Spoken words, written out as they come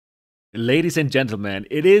Ladies and gentlemen,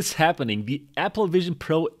 it is happening. The Apple Vision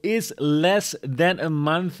Pro is less than a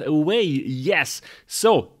month away. Yes.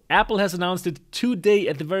 So, Apple has announced it today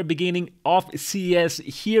at the very beginning of CES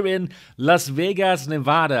here in Las Vegas,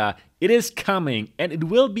 Nevada. It is coming and it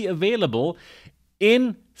will be available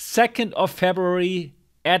in 2nd of February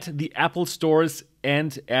at the Apple stores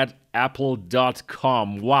and at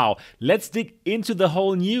apple.com. Wow. Let's dig into the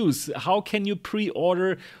whole news. How can you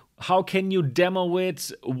pre-order? How can you demo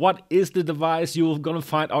it? What is the device? You're gonna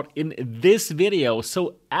find out in this video.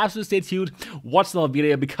 So absolutely stay tuned, watch the whole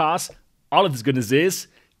video because all of this goodness is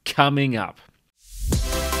coming up.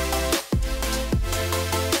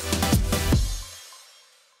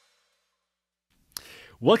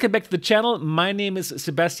 Welcome back to the channel. My name is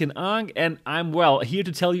Sebastian and I'm here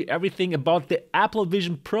to tell you everything about the Apple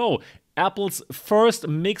Vision Pro, Apple's first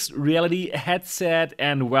mixed reality headset,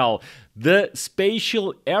 and the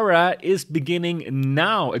spatial era is beginning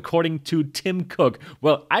now, according to Tim Cook.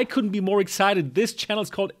 Well, I couldn't be more excited. This channel is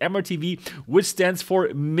called MRTV, which stands for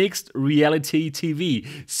Mixed Reality TV.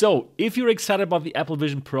 So, if you're excited about the Apple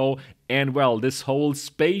Vision Pro and this whole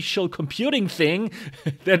spatial computing thing,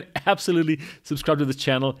 then absolutely subscribe to this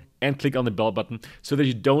channel and click on the bell button so that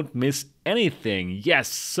you don't miss anything. Yes,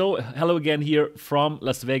 so hello again here from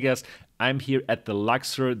Las Vegas. I'm here at the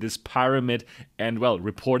Luxor, this pyramid, and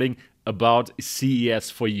reporting about CES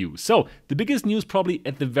for you. So the biggest news probably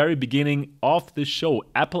at the very beginning of the show,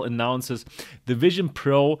 Apple announces the Vision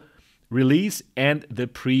Pro release and the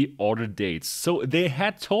pre-order dates. So they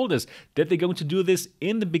had told us that they're going to do this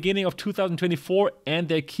in the beginning of 2024 and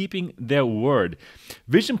they're keeping their word.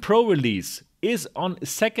 Vision Pro release is on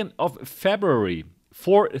 2nd of February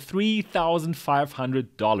for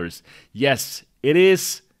 $3,500. Yes, it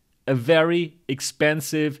is a very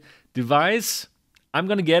expensive device. I'm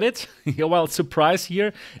gonna get it. Surprise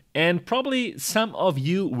here. And probably some of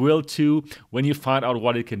you will too when you find out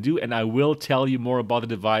what it can do. And I will tell you more about the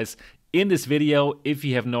device in this video if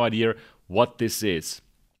you have no idea what this is.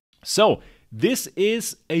 So this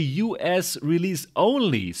is a US release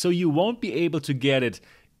only. So you won't be able to get it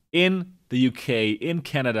in the UK, in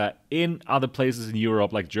Canada, in other places in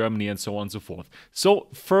Europe like Germany and so on and so forth. So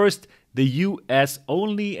first, the US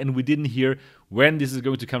only, and we didn't hear when this is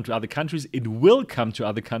going to come to other countries. It will come to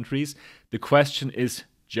other countries. The question is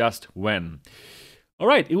just when. All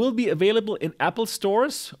right, it will be available in Apple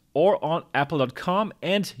stores or on apple.com,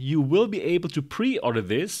 and you will be able to pre-order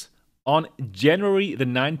this on January the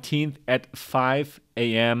 19th at 5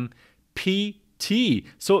 a.m. PT.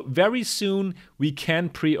 So very soon we can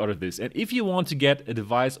pre-order this. And if you want to get a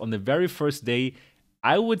device on the very first day,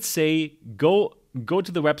 I would say go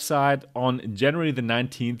to the website on January the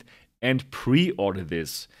 19th and pre-order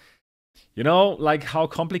this. You know, like how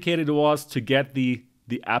complicated it was to get the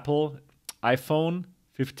Apple iPhone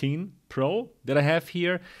 15 Pro that I have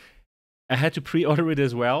here. I had to pre-order it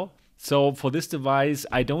as well. So for this device,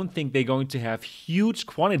 I don't think they're going to have huge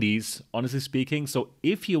quantities, honestly speaking. So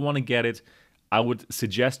if you want to get it, I would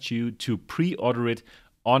suggest you to pre-order it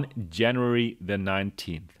on January the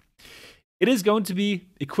 19th. It is going to be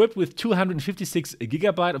equipped with 256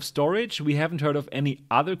 gigabyte of storage. We haven't heard of any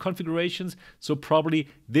other configurations, so probably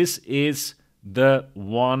this is the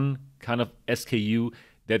one kind of SKU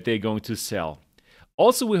that they're going to sell.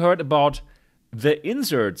 Also, we heard about the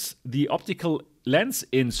inserts, the optical lens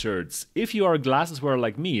inserts. If you are a glasses wearer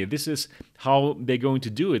like me, this is how they're going to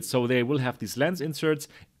do it. So they will have these lens inserts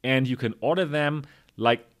and you can order them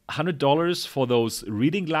like $100 for those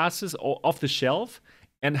reading glasses off the shelf,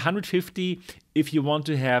 and $150 if you want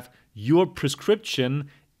to have your prescription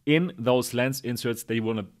in those lens inserts that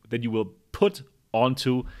you will put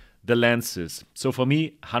onto the lenses. So for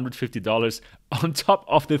me, $150 on top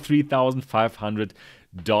of the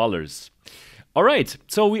 $3,500. All right,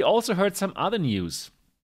 so we also heard some other news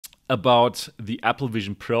about the Apple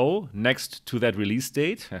Vision Pro next to that release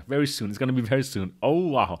date. Very soon, it's gonna be very soon. Oh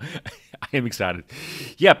wow, I am excited.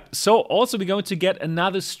 Yep, so also we're going to get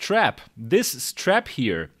another strap. This strap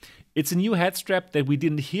here, it's a new head strap that we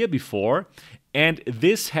didn't hear before. And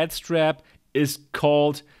this head strap is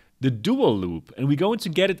called the Dual Loop. And we're going to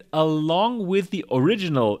get it along with the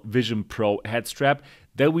original Vision Pro head strap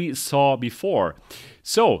that we saw before.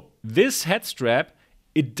 So this head strap,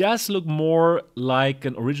 it does look more like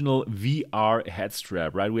an original VR head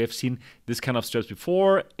strap, right? We have seen this kind of straps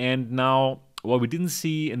before, and now what we didn't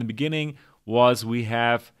see in the beginning was we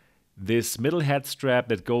have this middle head strap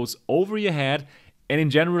that goes over your head, and in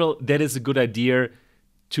general, that is a good idea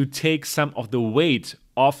to take some of the weight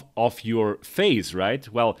off of your face, right?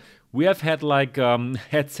 Well, we have had like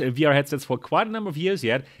VR headsets for quite a number of years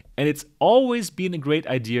yet, and it's always been a great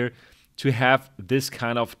idea to have this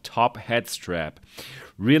kind of top head strap.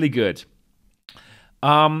 Really good.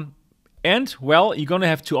 And well, you're going to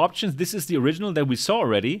have two options. This is the original that we saw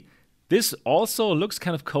already. This also looks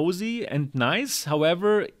kind of cozy and nice.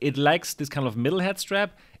 However, it lacks this kind of middle head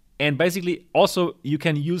strap. And basically, also, you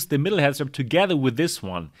can use the middle head strap together with this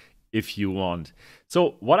one if you want.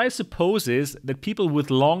 So what I suppose is that people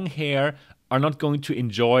with long hair are not going to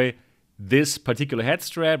enjoy this particular head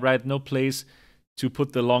strap, right? No place to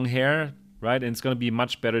put the long hair, right? And it's going to be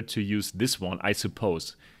much better to use this one, I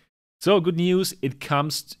suppose. So good news, it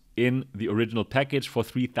comes in the original package for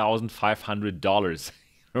 $3,500.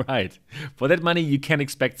 Right. For that money, you can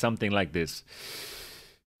expect something like this.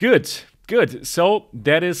 Good, good. So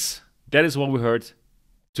that is what we heard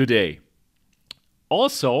today.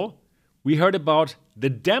 Also, we heard about the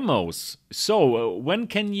demos. So when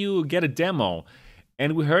can you get a demo?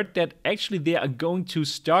 And we heard that actually they are going to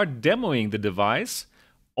start demoing the device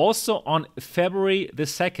also on February the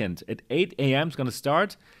 2nd at 8 a.m. It's going to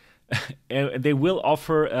start. And they will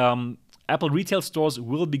offer, Apple retail stores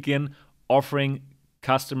will begin offering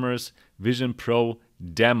customers Vision Pro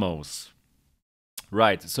demos.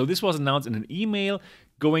 Right, so this was announced in an email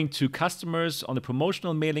going to customers on the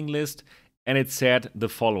promotional mailing list, and it said the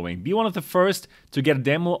following: be one of the first to get a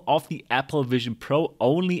demo of the Apple Vision Pro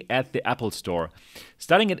only at the Apple Store.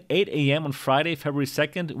 Starting at 8 a.m. on Friday, February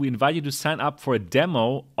 2nd, we invite you to sign up for a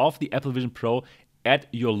demo of the Apple Vision Pro at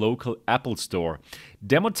your local Apple Store.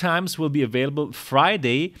 Demo times will be available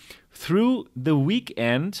Friday through the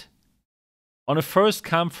weekend on a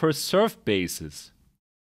first-come, first-served basis.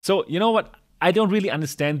 So, you know what? I don't really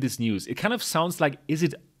understand this news. It kind of sounds like, is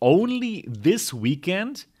it only this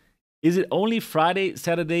weekend? Is it only Friday,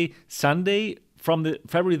 Saturday, Sunday from the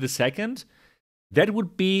February the 2nd? That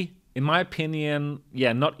would be, in my opinion,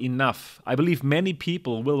 not enough. I believe many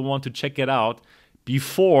people will want to check it out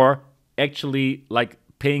before actually like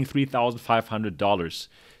paying $3,500.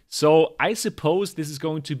 So I suppose this is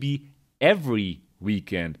going to be every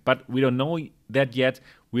weekend, but we don't know that yet.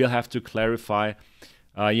 We'll have to clarify,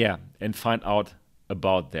 and find out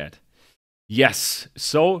about that. Yes,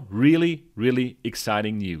 so really, really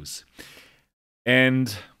exciting news.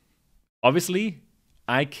 And obviously,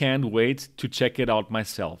 I can't wait to check it out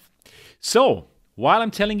myself. So, while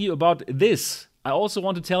I'm telling you about this, I also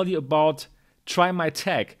want to tell you about Try My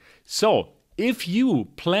Tech. So, if you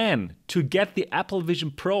plan to get the Apple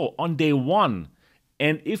Vision Pro on day one,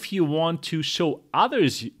 and if you want to show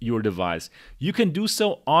others your device, you can do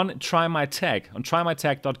so on Try My Tech, on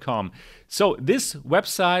trymytech.com. So this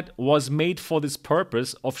website was made for this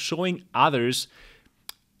purpose of showing others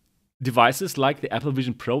devices like the Apple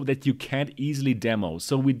Vision Pro that you can't easily demo.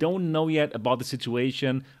 So we don't know yet about the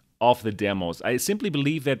situation of the demos. I simply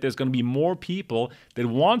believe that there's going to be more people that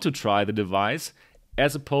want to try the device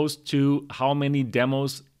as opposed to how many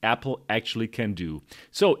demos Apple actually can do.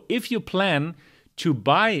 So if you plan to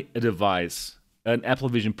buy a device, an Apple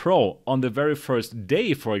Vision Pro, on the very first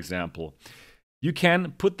day, for example, you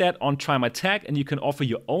can put that on Try My Tech and you can offer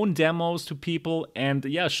your own demos to people and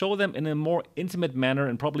show them in a more intimate manner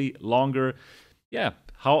and probably longer,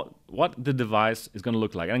 what the device is going to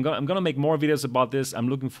look like. And I'm going to make more videos about this. I'm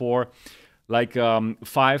looking for like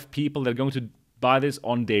 5 people that are going to buy this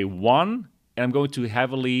on day one, and I'm going to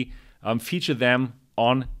heavily feature them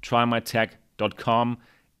on trymytech.com.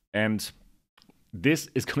 And this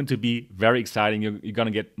is going to be very exciting. You're going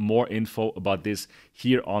to get more info about this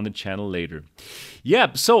here on the channel later.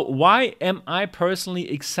 So why am I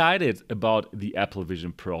personally excited about the Apple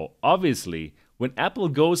Vision Pro? Obviously, when Apple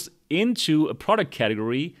goes into a product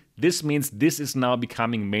category, this means this is now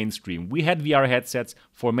becoming mainstream. We had VR headsets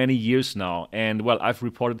for many years now, and well, I've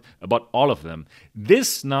reported about all of them.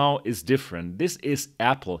 This now is different. This is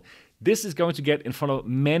Apple. This is going to get in front of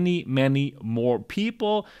many, many more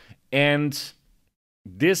people, and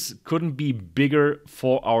this couldn't be bigger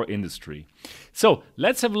for our industry. So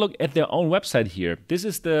let's have a look at their own website here. This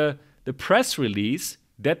is the press release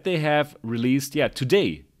that they have released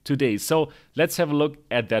today. So let's have a look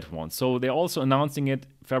at that one. So they're also announcing it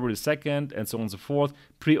February 2nd and so on and so forth.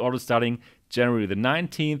 Pre-order starting January the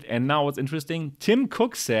 19th. And now what's interesting, Tim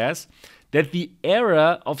Cook says that the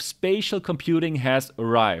era of spatial computing has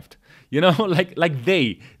arrived. You know, like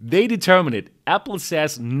they determine it. Apple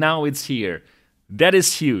says now it's here. That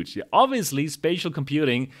is huge. Obviously, spatial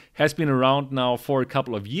computing has been around now for a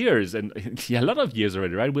couple of years, and a lot of years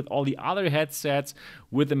already, right? With all the other headsets,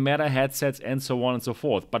 with the Meta headsets, and so on and so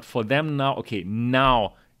forth. But for them now,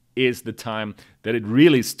 now is the time that it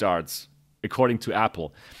really starts, according to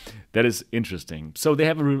Apple. That is interesting. So they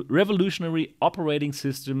have a revolutionary operating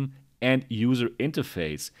system and user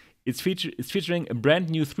interface. It's featuring a brand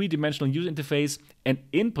new three-dimensional user interface and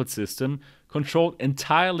input system controlled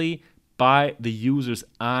entirely by the user's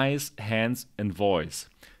eyes, hands, and voice.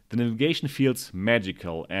 The navigation feels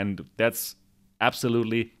magical, and that's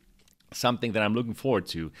absolutely something that I'm looking forward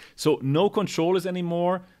to. So no controllers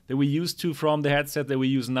anymore that we used to from the headset that we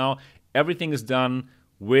use now. Everything is done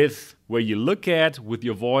with where you look at, with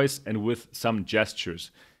your voice, and with some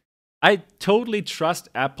gestures. I totally trust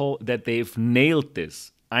Apple that they've nailed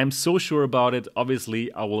this. I'm so sure about it.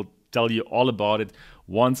 Obviously, I will tell you all about it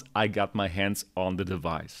once I got my hands on the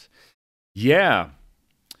device. Yeah.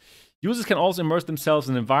 Users can also immerse themselves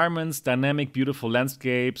in environments, dynamic, beautiful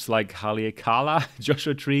landscapes like Haleakala,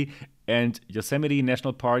 Joshua Tree, and Yosemite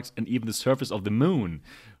National Parks, and even the surface of the moon.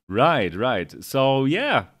 Right. So,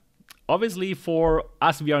 yeah. Obviously, for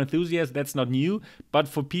us VR enthusiasts, that's not new. But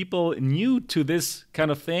for people new to this kind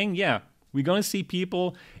of thing, yeah, we're going to see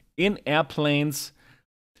people in airplanes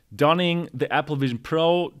donning the Apple Vision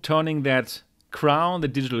Pro, turning that crown, the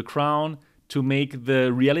digital crown, to make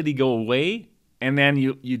the reality go away. And then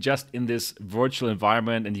you just in this virtual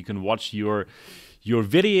environment, and you can watch your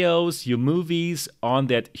videos, your movies on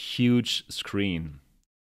that huge screen.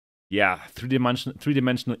 Yeah, three-dimensional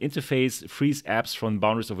interface frees apps from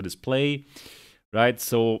boundaries of a display, right?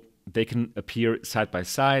 So they can appear side by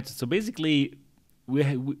side. So basically,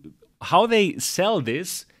 how they sell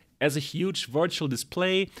this as a huge virtual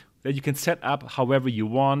display that you can set up however you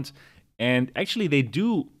want. And actually, they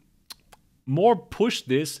do more push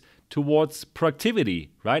this towards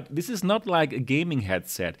productivity, right? This is not like a gaming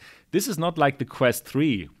headset. This is not like the Quest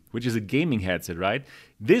 3, which is a gaming headset, right?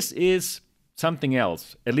 This is something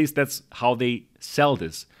else. At least that's how they sell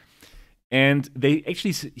this. And they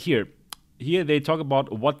actually, here they talk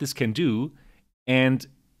about what this can do. And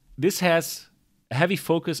this has a heavy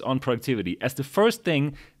focus on productivity. As the first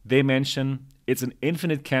thing they mention, it's an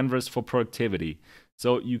infinite canvas for productivity.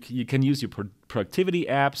 So you can use your productivity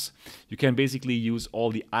apps. You can basically use all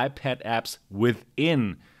the iPad apps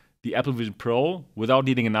within the Apple Vision Pro without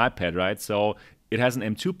needing an iPad, right? So it has an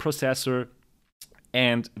M2 processor,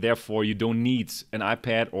 and therefore you don't need an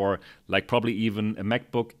iPad or like probably even a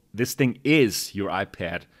MacBook. This thing is your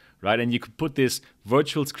iPad, right? And you could put these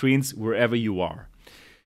virtual screens wherever you are.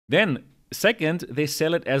 Then, second, they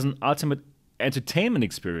sell it as an ultimate entertainment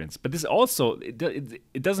experience. But this also,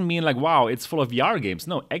 it doesn't mean like, wow, it's full of VR games.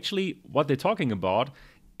 No, actually, what they're talking about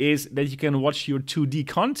is that you can watch your 2D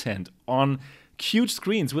content on huge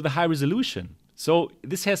screens with a high resolution. So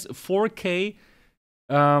this has 4K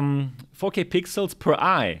pixels per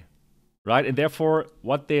eye, right? And therefore,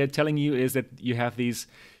 what they're telling you is that you have these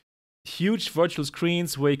huge virtual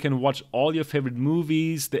screens where you can watch all your favorite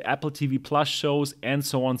movies, the Apple TV Plus shows, and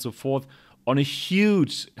so on and so forth on a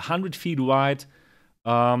huge 100 feet wide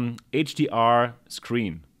HDR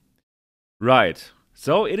screen. Right.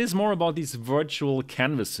 So it is more about these virtual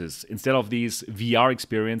canvases instead of these VR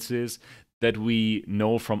experiences that we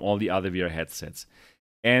know from all the other VR headsets.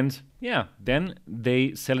 And yeah, then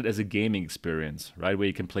they sell it as a gaming experience, right? Where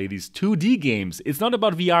you can play these 2D games. It's not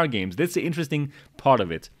about VR games. That's the interesting part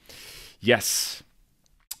of it. Yes.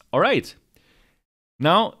 All right.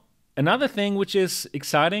 Now, another thing which is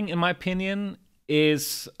exciting, in my opinion,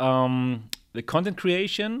 is the content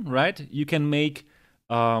creation, right? You can make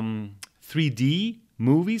 3D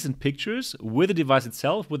movies and pictures with the device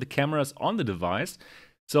itself, with the cameras on the device.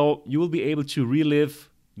 So you will be able to relive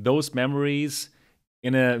those memories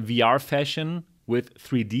in a VR fashion with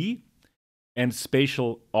 3D and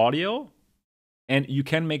spatial audio. And you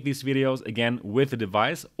can make these videos again with the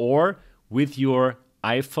device or with your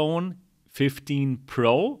iPhone 15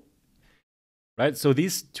 Pro, right? So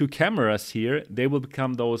these two cameras here, they will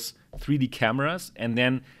become those 3D cameras, and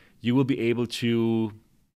then you will be able to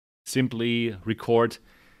simply record,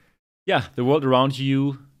 the world around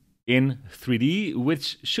you in 3D,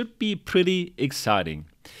 which should be pretty exciting.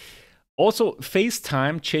 Also,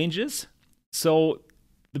 FaceTime changes. So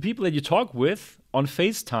the people that you talk with on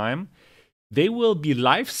FaceTime, they will be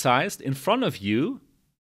life-sized in front of you,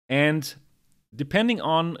 and depending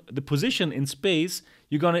on the position in space,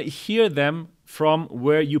 you're going to hear them from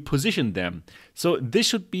where you position them. So this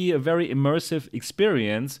should be a very immersive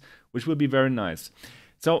experience, which will be very nice.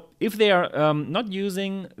 So if they are not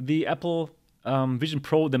using the Apple Vision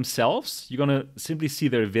Pro themselves, you're going to simply see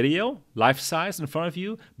their video, life-size in front of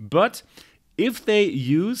you. But if they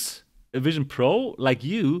use a Vision Pro like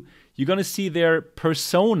you're going to see their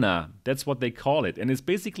persona. That's what they call it. And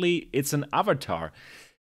it's an avatar.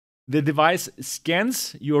 The device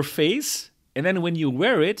scans your face, and then when you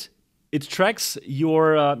wear it, it tracks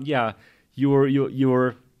your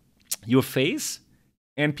face,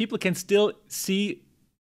 and people can still see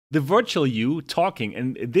the virtual you talking,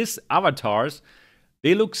 and these avatars,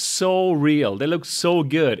 they look so real, they look so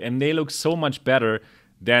good, and they look so much better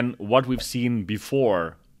than what we've seen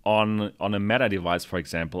before on a Meta device, for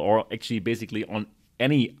example, or actually basically on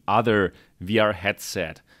any other VR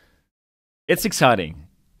headset. It's exciting.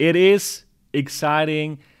 It is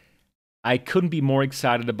exciting. I couldn't be more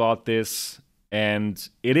excited about this, and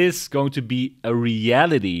it is going to be a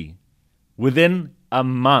reality within a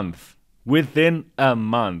month. Within a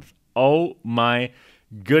month. Oh my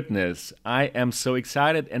goodness. I am so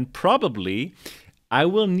excited, and probably I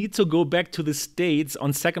will need to go back to the States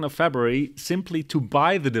on 2nd of February simply to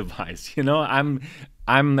buy the device. You know,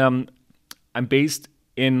 I'm based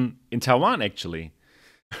in Taiwan actually.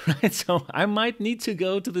 Right? So I might need to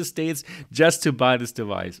go to the States just to buy this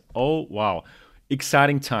device. Oh wow.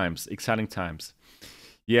 Exciting times, exciting times.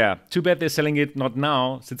 Yeah, too bad they're selling it not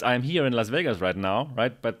now, since I'm here in Las Vegas right now,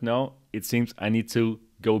 right? But no, it seems I need to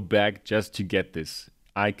go back just to get this.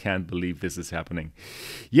 I can't believe this is happening.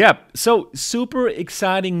 Yeah, so super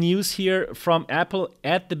exciting news here from Apple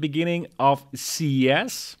at the beginning of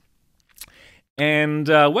CES. And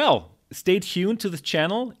well, stay tuned to this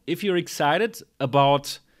channel if you're excited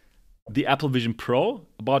about the Apple Vision Pro,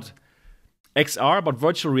 about XR, about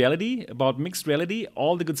virtual reality, about mixed reality,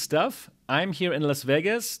 all the good stuff. I'm here in Las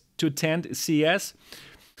Vegas to attend CES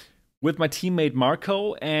with my teammate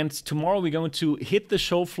Marco, and tomorrow we're going to hit the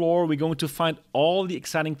show floor. We're going to find all the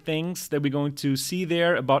exciting things that we're going to see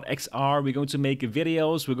there about XR. We're going to make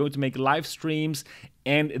videos, we're going to make live streams,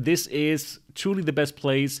 and this is truly the best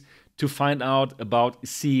place to find out about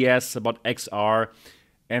CES, about XR.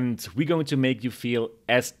 And we're going to make you feel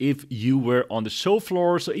as if you were on the show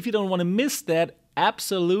floor. So if you don't want to miss that,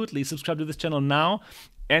 absolutely subscribe to this channel now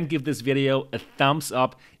and give this video a thumbs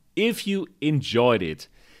up if you enjoyed it.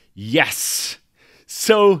 Yes,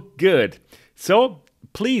 so good. So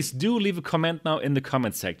please do leave a comment now in the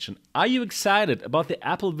comment section. Are you excited about the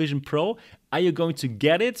Apple Vision Pro? Are you going to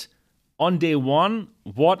get it on day one?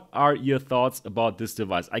 What are your thoughts about this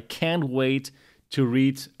device? I can't wait to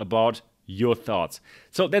read about your thoughts.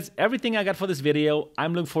 So that's everything I got for this video.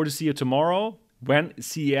 I'm looking forward to see you tomorrow when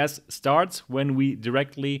CES starts, when we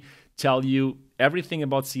directly tell you everything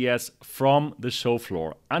about CES from the show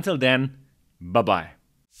floor. Until then, bye-bye.